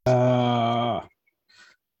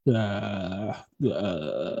Uh,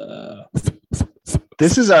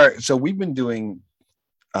 This is our so we've been doing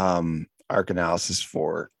arc analysis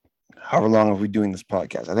for however long have we doing this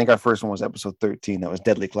podcast. I think our first one was episode 13. That was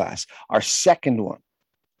Deadly Class. Our second one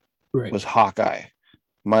right. was Hawkeye.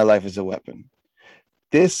 My Life is a Weapon.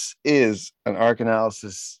 This is an arc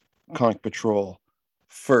analysis comic patrol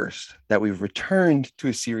first that we've returned to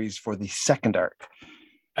a series for the second arc.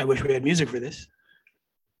 I wish we had music for this.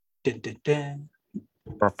 Dun, dun, dun.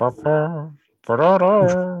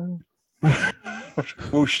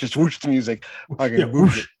 Whoosh, just whoosh the music. Okay, Yeah,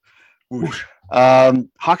 whoosh, whoosh. whoosh.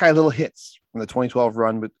 Hawkeye Little Hits from the 2012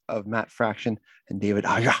 run of Matt Fraction and David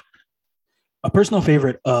Aja. A personal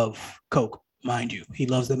favorite of Coke, mind you. He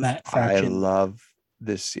loves the Matt I Fraction love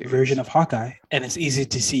this series. version of Hawkeye, and it's easy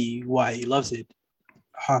to see why he loves it.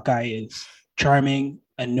 Hawkeye is charming,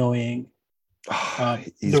 annoying,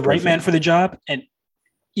 the right man for the job, and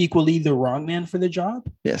equally the wrong man for the job.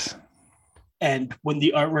 Yes. And when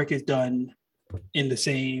the artwork is done in the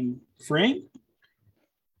same frame,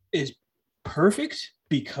 is perfect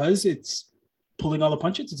because it's pulling all the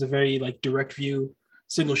punches. It's a very like direct view,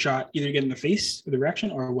 single shot, either get in the face of the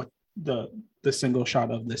reaction or what the single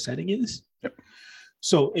shot of the setting is. Yep.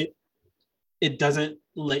 So it doesn't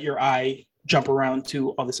let your eye jump around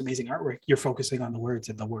to all this amazing artwork. You're focusing on the words,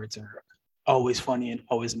 and the words are always funny and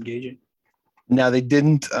always engaging. Now they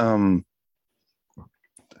didn't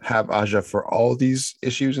have Aja for all these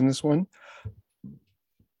issues in this one.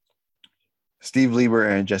 Steve Lieber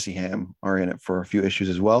and Jesse Ham are in it for a few issues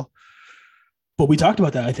as well. But we talked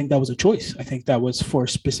about that. I think that was a choice. I think that was for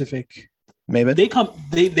specific. Maybe they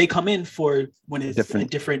come in for when it's a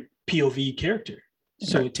different POV character.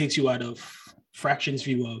 So right. It takes you out of Fraction's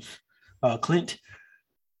view of Clint,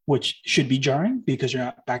 which should be jarring because you're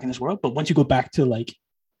not back in this world. But once you go back to like,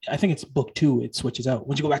 I think it's book 2, it switches out.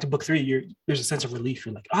 Once you go back to book 3, there's a sense of relief.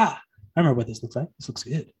 You're like, I remember what this looks like. This looks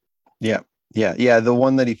good. Yeah. The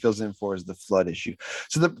one that he fills in for is the flood issue.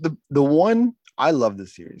 So the one, I love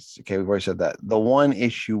this series. Okay, we've already said that. The one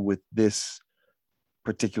issue with this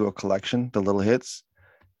particular collection, the Little Hits,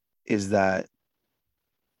 is that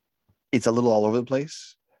it's a little all over the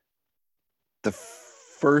place. The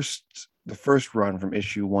first run from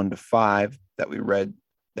issue 1 to 5 that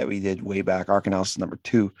we did way back, arc analysis number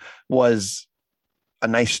 2, was a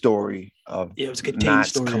nice story of it was a good Matt's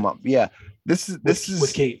story. come up. Yeah, this is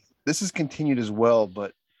with Kate. This is continued as well,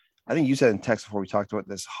 but I think you said in text before we talked about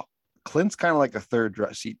this, Clint's kind of like the third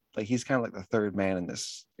seat, like he's kind of like the third man in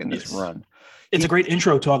this run. It's a great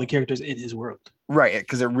intro to all the characters in his world, right?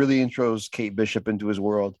 Because it really intros Kate Bishop into his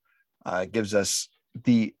world. Gives us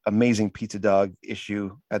the amazing Pizza Dog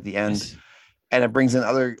issue at the end, and it brings in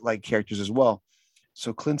other like characters as well.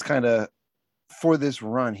 So Clint's kind of for this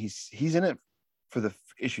run, he's in it for the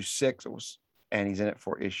issue 6, and he's in it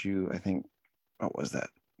for issue, I think, what was that,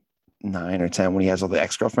 9 or 10 when he has all the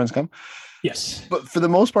ex-girlfriends come. Yes. But for the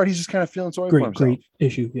most part, he's just kind of feeling sorry for himself. Great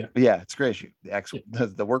issue. Yeah. But yeah, it's a great issue.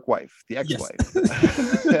 The work wife, the ex-wife.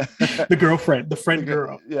 Yes. The girlfriend, the friend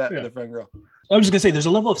girl. Yeah, the friend girl. I was just gonna say there's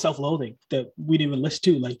a level of self-loathing that we didn't even list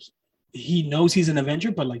to. Like he knows he's an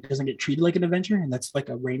Avenger, but like doesn't get treated like an Avenger, and that's like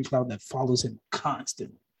a rain cloud that follows him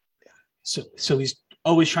constantly. Yeah. So he's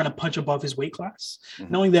always trying to punch above his weight class,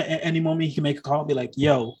 knowing that at any moment he can make a call and be like,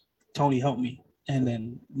 yo, Tony, help me. And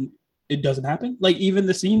then it doesn't happen. Like even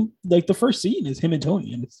the scene, like the first scene is him and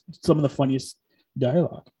Tony, and it's some of the funniest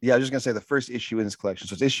dialogue. Yeah, I was just gonna say the first issue in this collection.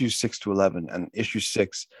 So it's issues 6 to 11, and issue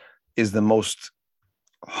 6 is the most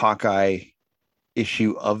Hawkeye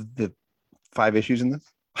issue of the 5 issues in this.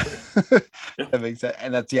 That makes sense.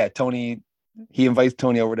 And that's Tony. He invites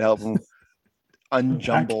Tony over to help him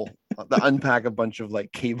unpack a bunch of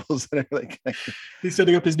like cables that are like connected. He's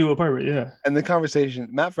setting up his new apartment. Yeah. And the conversation,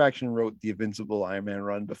 Matt Fraction wrote the Invincible Iron Man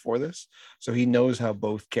run before this, so he knows how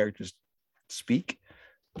both characters speak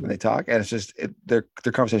when they talk, and it's just their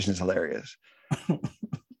conversation is hilarious.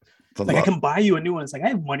 Like, I can buy you a new one. It's like, I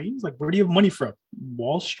have money. It's like, where do you have money from?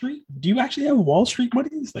 Wall Street? Do you actually have Wall Street money?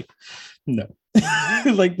 It's like, no.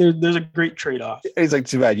 Like there's a great trade-off. He's like,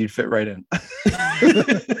 too bad, you'd fit right in.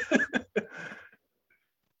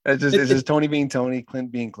 It's just Tony being Tony, Clint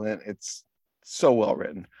being Clint. It's so well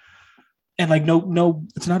written. And like no,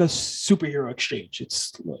 it's not a superhero exchange.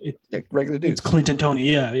 It's regular dudes. It's Clint and Tony.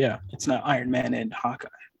 Yeah. It's not Iron Man and Hawkeye.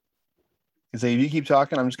 He's like, if you keep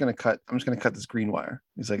talking, I'm just gonna cut this green wire.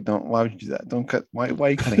 He's like, don't. Why would you do that? Don't cut. Why are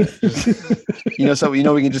you cutting it? So we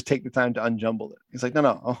can just take the time to unjumble it. He's like,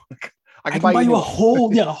 no. Oh, I can buy you a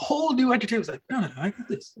whole new entertainment. It's like, no, I got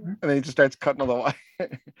this. And then he just starts cutting all the wire.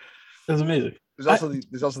 That's amazing.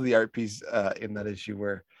 There's also the art piece in that issue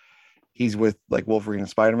where he's with like Wolverine and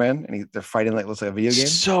Spider-Man, and they're fighting like looks like a video game.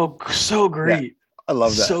 So great. I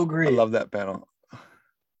love that. So great. I love that panel.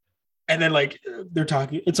 And then like they're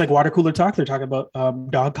talking, it's like water cooler talk. They're talking about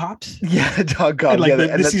dog cops. Yeah, dog cops. And like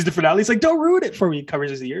yeah, this season finale, it's like, don't ruin it for me. He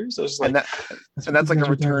covers his ears. So it's like, that's like a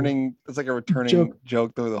returning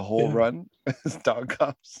joke through the whole run. It's dog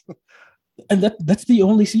cops. And that's the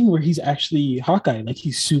only scene where he's actually Hawkeye. Like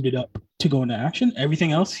he's suited up to go into action.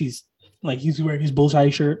 Everything else, he's wearing his bullseye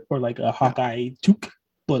shirt or like a Hawkeye toque,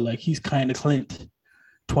 but like he's kind of Clint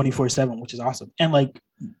 24/7, which is awesome. And like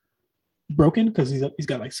broken because he's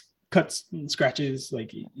got like cuts and scratches.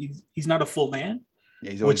 Like he's not a full man,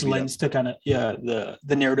 which lends to kind of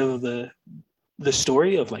the narrative of the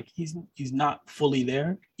story of like he's not fully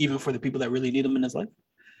there even for the people that really need him in his life.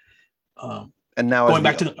 And now going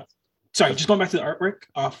back to the artwork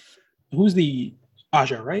of who's the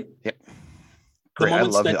Aja, right? Yep. Great.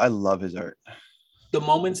 I love his art. The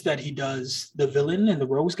moments that he does the villain in the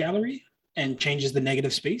Rose Gallery and changes the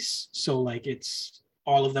negative space, so like it's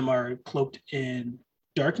all of them are cloaked in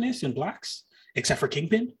darkness and blacks, except for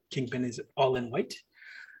Kingpin. Kingpin is all in white.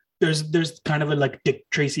 There's kind of a like Dick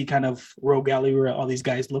Tracy kind of rogue alley where all these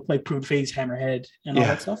guys look like Prune Face, Hammerhead, and all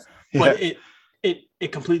that stuff. But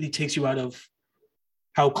it completely takes you out of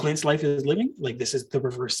how Clint's life is living. Like this is the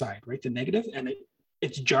reverse side, right? The negative, and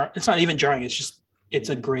it's not even jarring. It's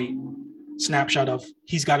a great snapshot of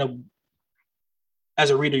he's got a. As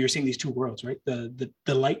a reader, you're seeing these two worlds, right? The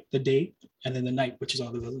light, the day, and then the night, which is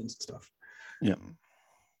all the villains and stuff. Yeah.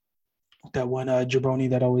 That one jabroni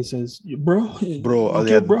that always says, bro. Okay, the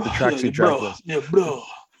tracksuit Draculas. Yeah, bro.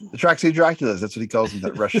 The tracksuit Draculas, that's what he calls them,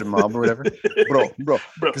 that Russian mob or whatever. Bro.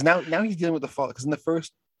 Because now he's dealing with the fall. Because in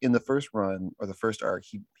the first run or the first arc,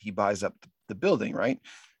 he buys up the building, right?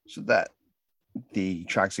 So that the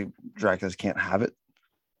tracksuit Draculas can't have it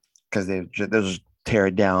because they'll just tear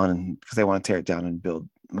it down, and because they want to tear it down and build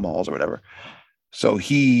malls or whatever. So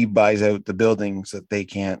he buys out the building so that they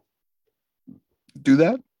can't do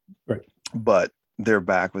that. Right. But they're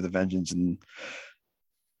back with a vengeance, and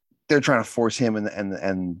they're trying to force him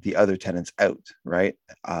and the other tenants out, right?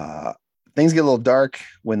 Things get a little dark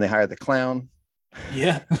when they hire the clown.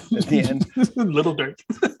 Yeah. At the end. A little dark.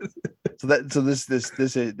 So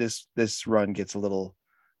this run gets a little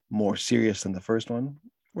more serious than the first one,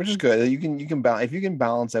 which is good. You can balance, if you can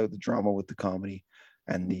balance out the drama with the comedy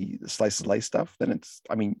and the slice of life stuff, then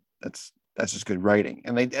that's just good writing.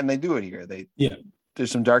 And they do it here.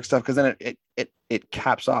 There's some dark stuff because then it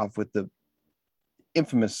caps off with the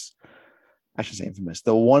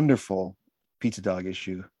the wonderful Pizza Dog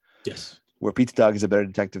issue. Yes. Where Pizza Dog is a better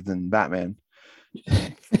detective than Batman.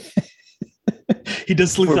 He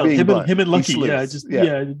does sleuth out. Him and Lucky.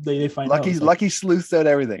 They find Lucky, out. Lucky sleuths out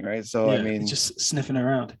everything, right? So just sniffing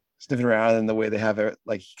around and the way they have it,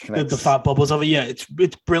 like the thought bubbles of it. Yeah, it's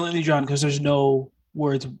brilliantly drawn because there's no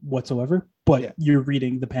words whatsoever, but you're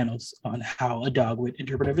reading the panels on how a dog would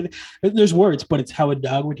interpret everything. There's words, but it's how a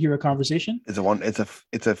dog would hear a conversation.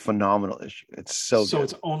 It's a phenomenal issue. It's so good.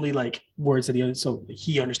 It's only like words that he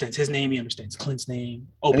understands his name, he understands Clint's name,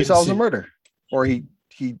 and he solves a murder, or he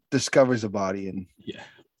discovers a body and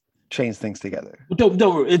chains things together.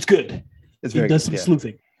 Don't it's good. It's very he does good, some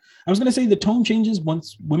sleuthing. I was gonna say the tone changes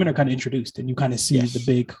once women are kind of introduced, and you kind of see the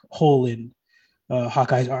big hole in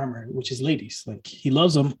Hawkeye's armor, which is ladies. Like he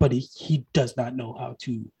loves them, but he does not know how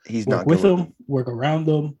to work with them, work around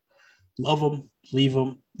them, love them, leave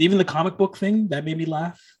them. Even the comic book thing that made me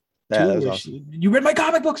laugh. Yeah, that was awesome. You read my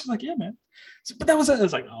comic books? I was like, yeah, man. But I was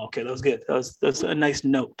like, oh, okay, that was good. That's a nice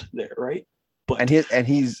note there, right? But he's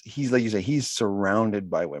like you say, he's surrounded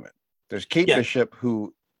by women. There's Kate Bishop,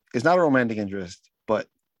 who is not a romantic interest, but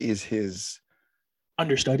is his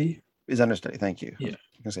understudy. Thank you. Yeah.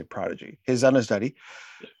 I'm gonna say prodigy. His understudy.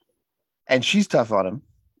 Yeah. And she's tough on him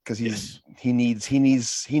because he needs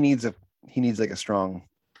like a strong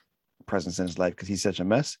presence in his life because he's such a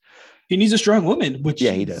mess. He needs a strong woman, which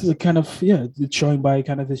he does. It's showing by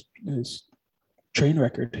kind of his train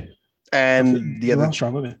record. And the other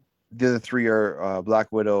strong women. The other three are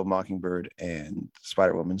Black Widow, Mockingbird, and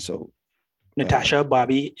Spider-Woman. So Natasha,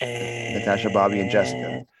 Bobby, and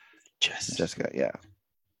Jessica. Jessica, yeah.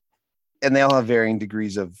 And they all have varying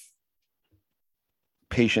degrees of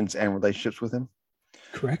patience and relationships with him.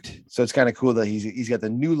 Correct. So it's kind of cool that he's got the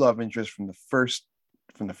new love interest from the first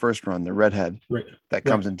run, the redhead, that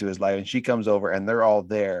comes into his life, and she comes over, and they're all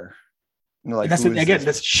there. Like, that's it, again.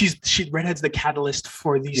 Redhead's the catalyst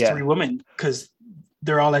for these three women because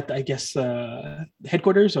they're all at, I guess,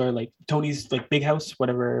 headquarters or like Tony's like big house,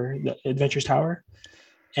 whatever, the Adventures Tower.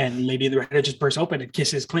 And Lady in the Redhead just bursts open and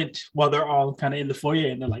kisses Clint while they're all kind of in the foyer,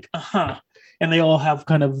 and they're like, and they all have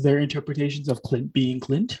kind of their interpretations of Clint being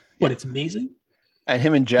Clint, but it's amazing. And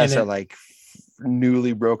him and Jess And are then like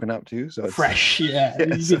newly broken up too. So it's fresh, yeah.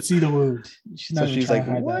 yeah, You can see the wound. She's not so even she's trying like,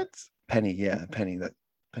 to hide that. what? Penny, yeah, Penny. That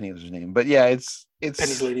Penny was her name. But yeah, it's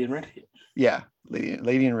Penny's Lady in Red. yeah,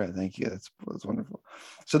 Lady in Red. Thank you. That's wonderful.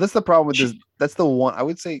 So that's the problem with this. That's the one I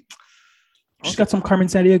would say. She's got some Carmen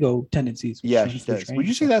Sandiego tendencies. Yeah, she does. Would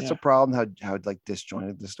you say that's the problem? How like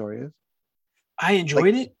disjointed the story is? I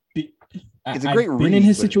enjoyed it. It's a great I've read. Been in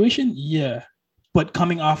his situation, yeah. But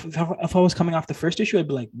coming off, if I was coming off the first issue, I'd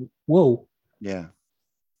be like, "Whoa!" Yeah.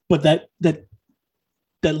 But that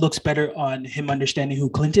looks better on him understanding who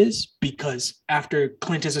Clint is, because after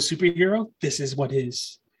Clint is a superhero, this is what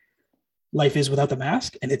his life is without the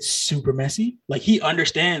mask, and it's super messy. Like he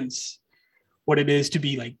understands what it is to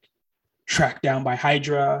be like tracked down by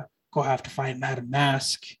Hydra, go have to find Madame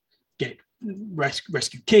Mask, get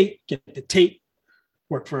rescue Kate, get the tape,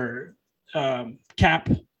 work for Cap,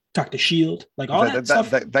 talk to Shield, like all that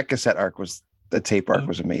stuff. That cassette arc was the tape arc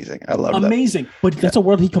was amazing. I love amazing. But that's a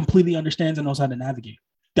world he completely understands and knows how to navigate.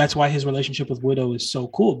 That's why his relationship with Widow is so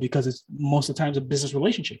cool, because it's most of the times a business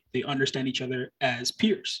relationship. They understand each other as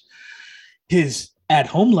peers. His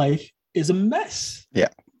at-home life is a mess. Yeah.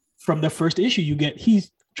 From the first issue,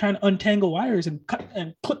 he's trying to untangle wires and cut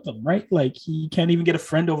and clip them, right? Like he can't even get a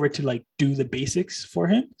friend over to like do the basics for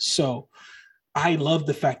him. So I love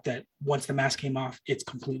the fact that once the mask came off, it's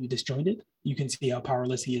completely disjointed. You can see how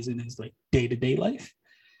powerless he is in his like day-to-day life.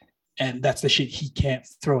 And that's the shit he can't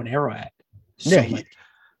throw an arrow at. So, yeah.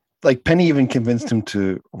 Like Penny even convinced him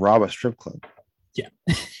to rob a strip club. Yeah.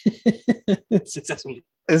 Successfully.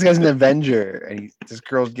 This guy's an Avenger, and this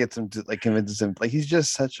girl gets him to like convinces him. Like he's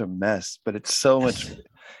just such a mess, but it's so much.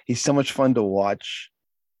 He's so much fun to watch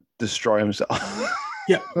destroy himself.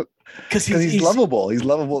 Yeah, because he's lovable. He's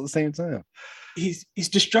lovable at the same time. He's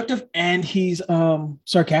destructive and he's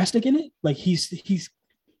sarcastic in it. Like he's.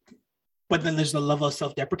 But then there's the level of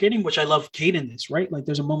self-deprecating, which I love Kate in this, right? Like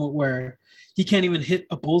there's a moment where he can't even hit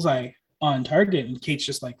a bullseye on target, and Kate's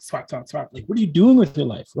just like swat. Like, what are you doing with your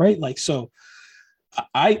life, right? Like so.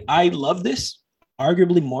 I love this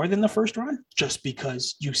arguably more than the first run, just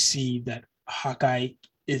because you see that Hawkeye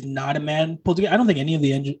is not a man pulled together. I don't think any of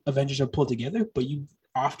the Avengers are pulled together, but you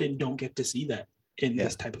often don't get to see that in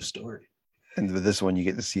this type of story. And with this one, you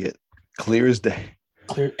get to see it clear as day.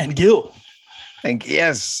 Clear and Gil. And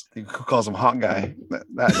yes, who calls him Hawkeye?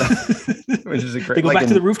 Which is a great. They go back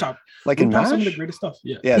to the rooftop. Like in MASH? Some of the greatest stuff.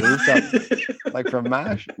 Yeah. Yeah, the rooftop. Like from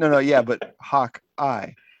MASH? No, yeah, but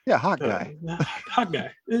Hawkeye. Yeah, Hawkeye.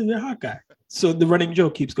 Hawkeye. So the running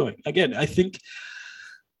joke keeps going. Again, I think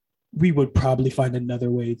we would probably find another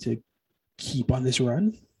way to keep on this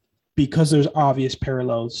run, because there's obvious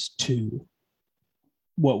parallels to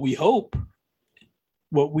what we hope,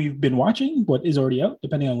 what we've been watching, what is already out,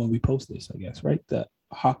 depending on when we post this, I guess, right? The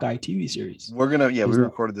Hawkeye TV series. We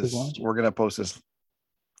recorded this. We're going to post this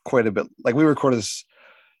quite a bit. Like we recorded this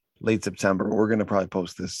late September. We're going to probably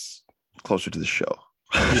post this closer to the show.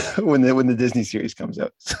 when the Disney series comes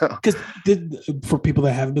out. Because for people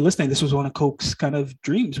that haven't been listening, this was one of Coke's kind of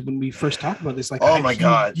dreams when we first talked about this. Like, oh my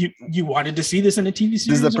god, you wanted to see this in a TV series.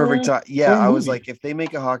 This is the perfect time. Yeah, I was like, if they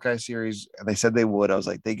make a Hawkeye series, and they said they would, I was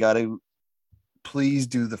like, they got to please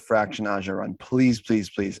do the Fraction Aja run, please.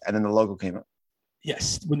 And then the logo came up.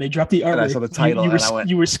 Yes, when they dropped the art, and I saw the title,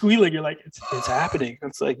 you were squealing. You're like, it's happening.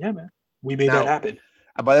 It's like, yeah, man, we made that happen.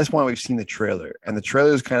 By this point, we've seen the trailer, and the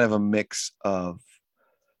trailer is kind of a mix of.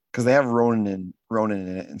 Because they have Ronan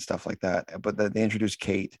in it and stuff like that, but they introduce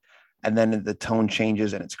Kate, and then the tone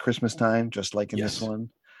changes and it's Christmas time, just like in this one.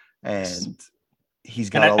 And he's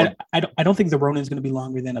got I don't think the Ronin is going to be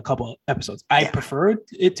longer than a couple episodes. I prefer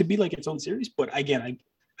it to be like its own series, but again,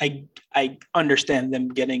 I understand them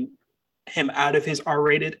getting him out of his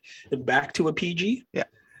R-rated and back to a PG. Yeah,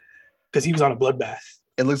 because he was on a bloodbath.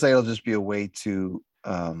 It looks like it'll just be a way to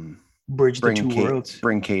bridge the two worlds,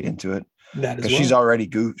 bring Kate into it. That as well. She's already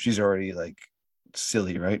she's already like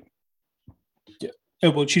silly, right? Yeah.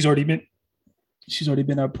 Well, she's already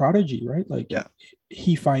been a prodigy, right? Like,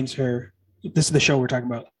 he finds her. This is the show we're talking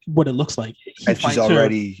about. What it looks like, and she's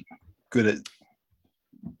already good at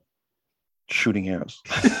shooting arrows.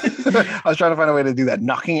 I was trying to find a way to do that.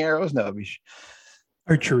 Knocking arrows? No, it'd be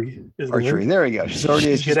archery. Archery. There we go. She's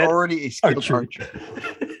already a skilled archer.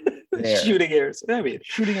 Shooting arrows. I mean,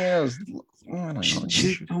 shooting arrows. I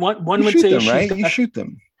don't know. One would say, them, right? You shoot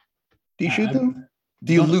them. Do you shoot them?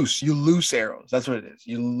 Do you loose? You loose arrows. That's what it is.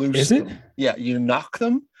 You loose. Is it? Them. Yeah, you knock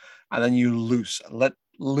them, and then you loose. Let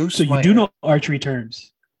loose. So you do know archery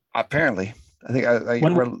terms. Apparently, I think I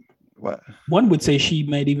read what. One would say she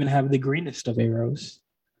might even have the greenest of arrows.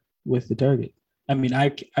 with the target. I mean,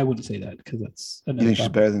 I wouldn't say that because that's You another think she's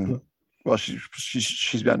topic. better than? Well,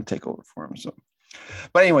 she's bound to take over for him. So,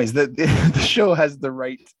 but anyways, the show has the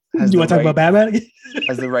right You want to talk about Batman again?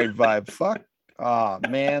 has the right vibe. Fuck, oh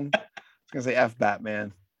man, I was gonna say F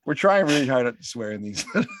Batman. We're trying really hard not to swear in these.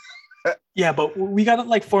 Yeah, but we got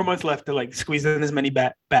like 4 months left to like squeeze in as many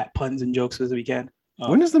bat puns and jokes as we can.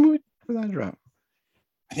 When is the movie for that drop?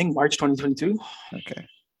 I think March 2022. Okay.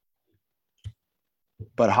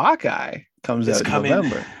 But Hawkeye comes out in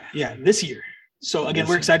November. Yeah, this year. So again,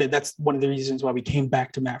 we're excited. That's one of the reasons why we came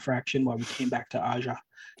back to Matt Fraction, why we came back to Aja.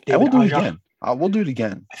 And we'll do it again. We'll do it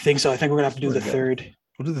again. I think so. I think we're gonna have to do the third.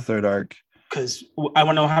 We'll do the third arc. Because I want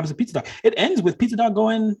to know what happens to Pizza Dog. It ends with Pizza Dog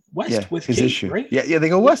going west with his Kate, issue, right? Yeah, they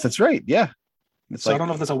go west. That's right. Yeah. It's so like, I don't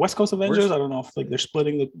know if that's a West Coast Avengers. I don't know if like they're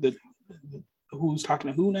splitting the who's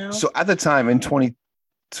talking to who now. So at the time in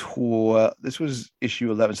 2012, this was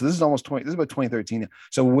issue 11. So this is almost 20. This is about 2013.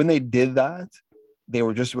 So when they did that, they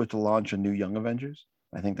were just about to launch a new Young Avengers.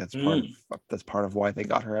 I think that's part of why they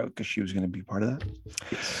got her out, because she was going to be part of that.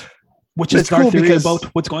 Yes. Which is our theory about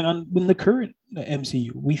what's going on in the current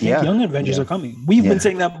MCU. We think Young Avengers are coming. We've been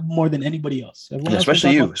saying that more than anybody else.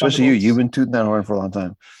 Especially you. You've been tooting that horn for a long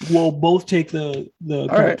time. We'll both take the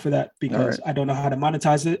credit for that because I don't know how to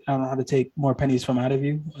monetize it. I don't know how to take more pennies from out of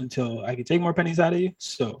you until I can take more pennies out of you.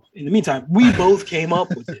 So in the meantime, we both came up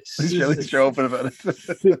with this. Please you're open about it.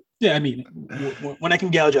 Yeah, I mean, when I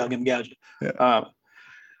can gouge, I'll gouge you. Yeah.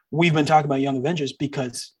 We've been talking about Young Avengers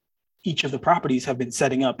because each of the properties have been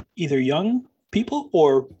setting up either young people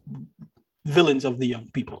or villains of the young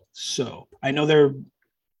people. So I know they're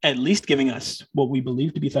at least giving us what we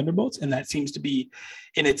believe to be Thunderbolts, and that seems to be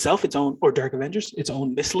in itself its own, or Dark Avengers, its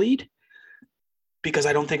own mislead, because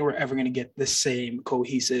I don't think we're ever going to get the same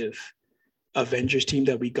cohesive Avengers team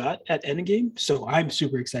that we got at Endgame. So I'm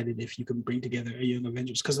super excited if you can bring together a Young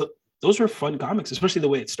Avengers, because those were fun comics, especially the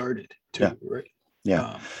way it started too, right?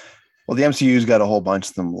 Yeah. Well, the MCU's got a whole bunch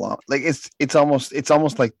of them. Like it's almost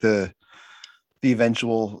like the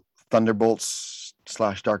eventual Thunderbolts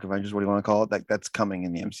 / Dark Avengers. What do you want to call it? Like that's coming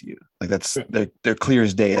in the MCU. Like that's they're clear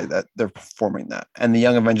as day that they're performing that. And the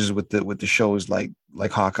Young Avengers with the shows like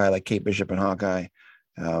Hawkeye, like Kate Bishop and Hawkeye,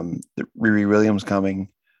 Riri Williams coming.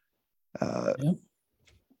 It's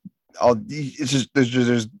just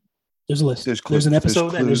there's a list. There's an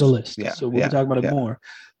episode and there's a list. Yeah, so we'll be talking about it more.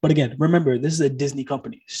 But again, remember, this is a Disney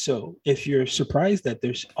company. So if you're surprised that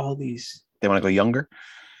there's all these... They want to go younger?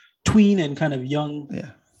 Tween and kind of young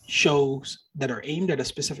shows that are aimed at a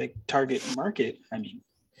specific target market. I mean,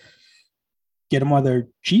 get them while they're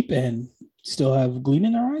cheap and still have gleam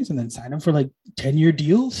in their eyes, and then sign them for like 10-year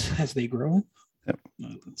deals as they grow. Yep.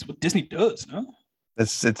 That's what Disney does, no?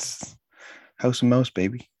 It's House and Mouse,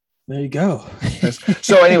 baby. There you go.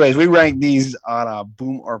 So anyways, we rank these on a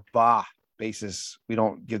boom or bah basis. We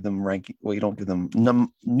don't give them ranking. Well, you don't give them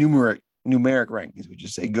numeric rankings. We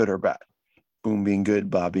just say good or bad. Boom being good,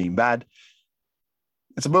 bah being bad.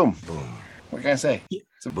 It's a boom. Boom. What can I say?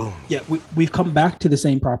 It's a boom. Yeah, we've come back to the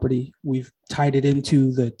same property. We've tied it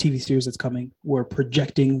into the TV series that's coming. We're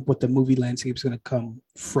projecting what the movie landscape is going to come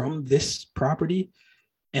from this property.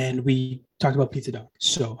 And we talked about Pizza Dog.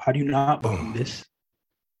 So how do you not boom this?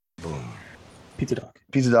 Boom. Pizza Dog.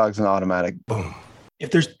 Pizza Dog's an automatic boom.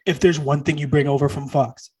 If there's one thing you bring over from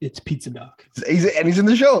Fox, it's Pizza Dog. He's in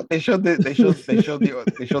the show. They showed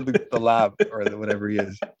the lab or whatever he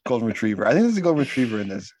is, golden retriever. I think there's a golden retriever in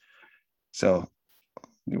this. So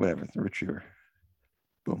whatever, the retriever.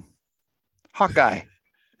 Boom. Hawk guy.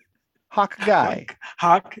 No, yeah.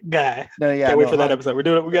 Can't wait for that episode. We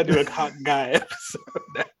gotta do a Hawk Guy episode.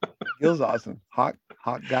 Feels awesome. Hawk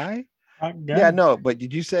guy. Hawk guy. Yeah, no, but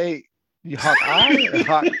did you say Hawk eye or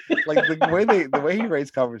Hawk? Like the way he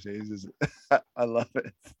writes conversations is, I love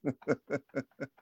it.